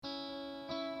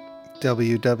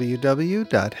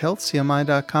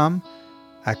www.healthcmi.com.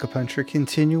 Acupuncture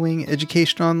Continuing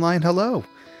Education Online. Hello,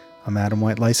 I'm Adam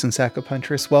White, licensed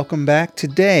acupuncturist. Welcome back.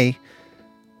 Today,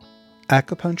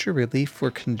 acupuncture relief for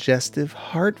congestive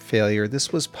heart failure.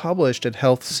 This was published at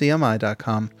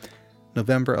healthcmi.com,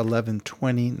 November 11,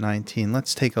 2019.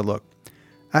 Let's take a look.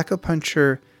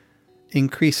 Acupuncture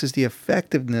increases the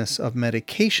effectiveness of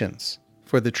medications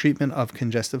for the treatment of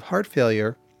congestive heart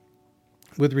failure,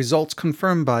 with results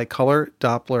confirmed by color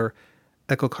Doppler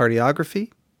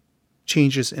echocardiography,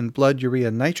 changes in blood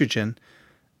urea nitrogen,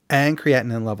 and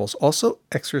creatinine levels, also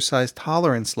exercise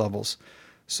tolerance levels.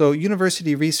 So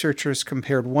university researchers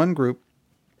compared one group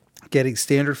getting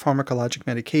standard pharmacologic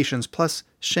medications plus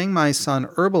Sheng Mai Sun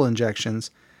herbal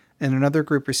injections and another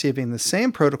group receiving the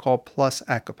same protocol plus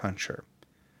acupuncture.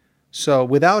 So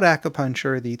without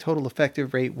acupuncture, the total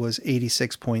effective rate was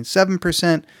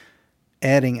 86.7%.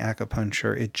 Adding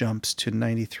acupuncture, it jumps to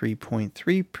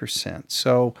 93.3%.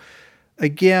 So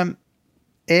again,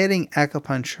 adding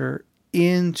acupuncture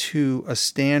into a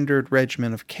standard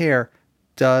regimen of care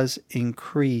does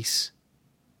increase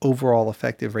overall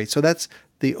effective rate. So that's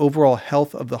the overall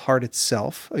health of the heart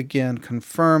itself. Again,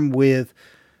 confirmed with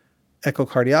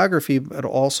echocardiography, but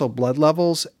also blood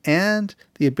levels and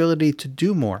the ability to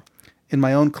do more. In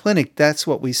my own clinic, that's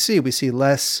what we see. We see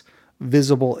less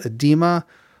visible edema.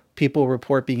 People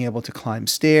report being able to climb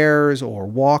stairs or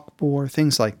walk more,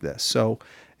 things like this. So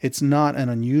it's not an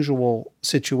unusual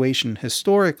situation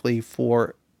historically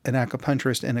for an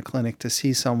acupuncturist in a clinic to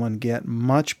see someone get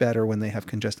much better when they have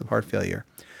congestive heart failure.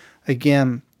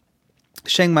 Again,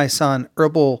 Sheng Mai Sun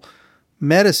herbal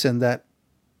medicine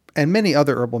and many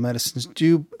other herbal medicines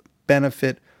do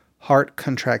benefit heart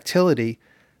contractility,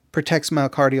 protects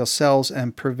myocardial cells,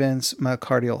 and prevents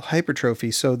myocardial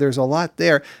hypertrophy. So there's a lot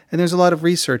there, and there's a lot of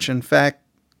research. In fact,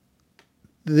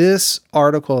 this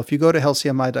article, if you go to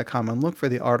healthcmi.com and look for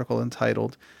the article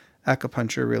entitled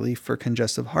Acupuncture Relief for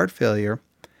Congestive Heart Failure,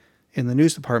 in the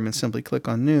news department, simply click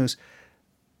on news.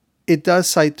 It does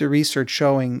cite the research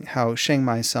showing how Sheng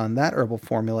Mai Sun, that herbal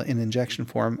formula in injection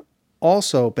form,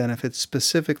 also benefits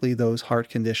specifically those heart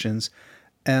conditions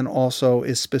and also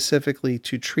is specifically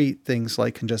to treat things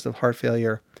like congestive heart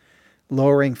failure,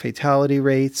 lowering fatality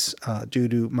rates due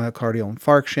to myocardial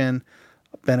infarction,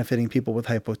 benefiting people with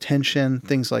hypotension,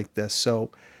 things like this. So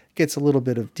it gets a little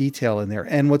bit of detail in there.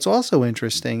 And what's also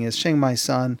interesting is Sheng Mai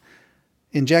Sun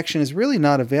injection is really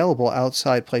not available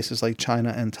outside places like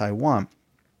China and Taiwan.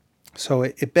 So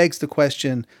it begs the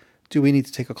question, do we need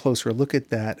to take a closer look at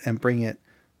that and bring it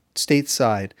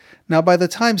stateside? Now, by the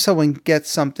time someone gets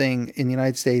something in the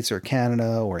United States or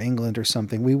Canada or England or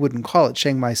something, we wouldn't call it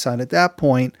Sheng Mai Sun. At that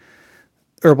point,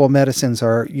 herbal medicines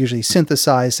are usually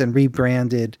synthesized and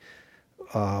rebranded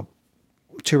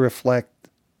to reflect,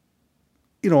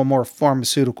 a more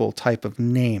pharmaceutical type of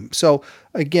name. So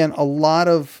again, a lot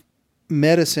of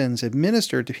medicines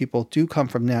administered to people do come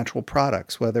from natural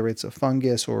products, whether it's a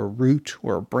fungus or a root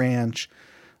or a branch,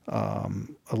 a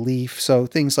leaf. So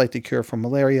things like the cure for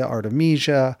malaria,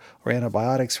 artemisia, or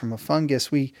antibiotics from a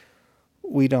fungus, we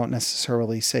don't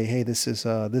necessarily say, hey, this is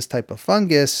this type of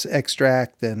fungus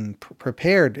extract and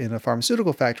prepared in a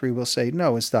pharmaceutical factory. We'll say,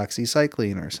 no, it's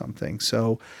doxycycline or something.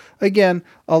 So again,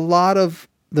 a lot of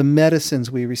the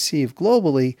medicines we receive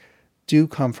globally do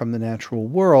come from the natural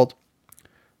world,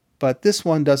 but this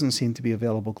one doesn't seem to be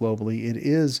available globally. It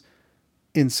is,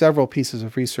 in several pieces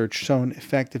of research, shown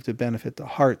effective to benefit the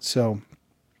heart. So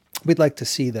we'd like to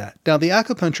see that. Now, the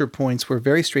acupuncture points were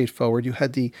very straightforward. You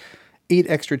had the 8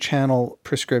 extra channel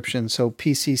prescriptions, so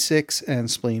PC6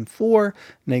 and spleen 4,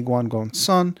 Neiguan Gong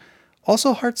Sun,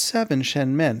 also heart 7,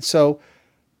 Shen Men. So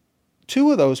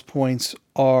 2 of those points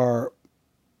are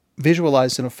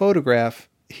visualized in a photograph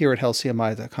here at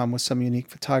healthcmi.com with some unique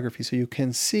photography. So you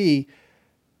can see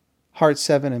heart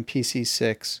 7 and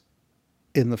PC6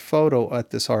 in the photo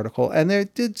at this article. And they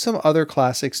did some other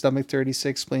classics, stomach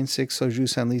 36, spleen 6, Soju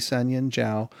San Li San Yin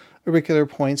Jiao, auricular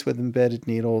points with embedded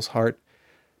needles, heart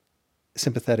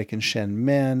sympathetic and Shen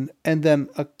Men, and then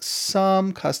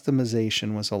some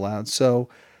customization was allowed. So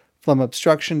phlegm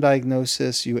obstruction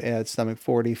diagnosis, you add stomach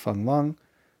 40, Feng Lung,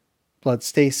 blood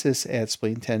stasis, add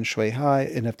spleen 10, Shui Hai,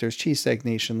 and if there's qi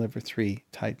stagnation, liver 3,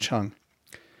 Tai Chung.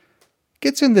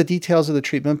 Gets in the details of the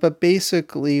treatment, but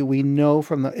basically we know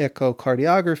from the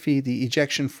echocardiography the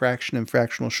ejection fraction and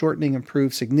fractional shortening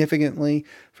improved significantly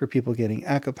for people getting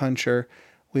acupuncture.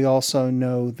 We also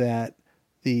know that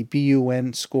the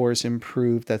BUN scores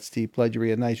improved, that's the blood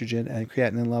urea nitrogen, and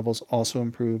creatinine levels also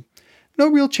improved. No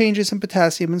real changes in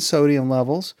potassium and sodium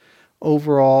levels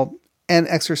overall, and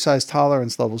exercise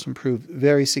tolerance levels improved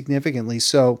very significantly.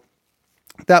 So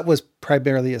that was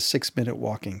primarily a 6-minute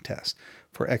walking test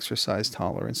for exercise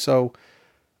tolerance. So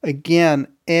again,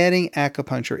 adding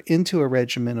acupuncture into a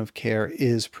regimen of care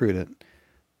is prudent.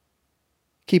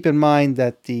 Keep in mind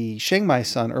that the Sheng Mai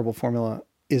Sun herbal formula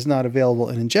is not available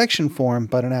in injection form,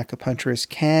 but an acupuncturist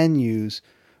can use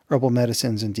herbal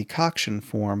medicines in decoction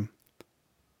form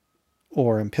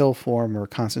or in pill form or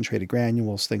concentrated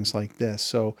granules, things like this.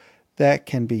 So that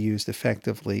can be used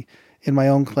effectively. In my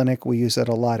own clinic, we use that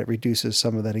a lot. It reduces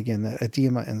some of that, again, that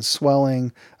edema and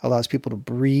swelling, allows people to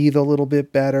breathe a little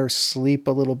bit better, sleep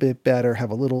a little bit better,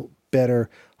 have a little better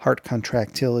heart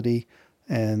contractility.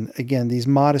 And again, these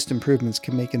modest improvements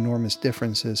can make enormous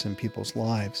differences in people's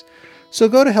lives. So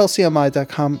go to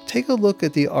healthcmi.com, take a look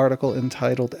at the article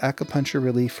entitled Acupuncture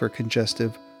Relief for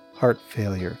Congestive Heart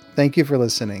Failure. Thank you for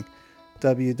listening.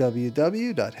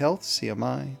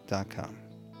 www.healthcmi.com.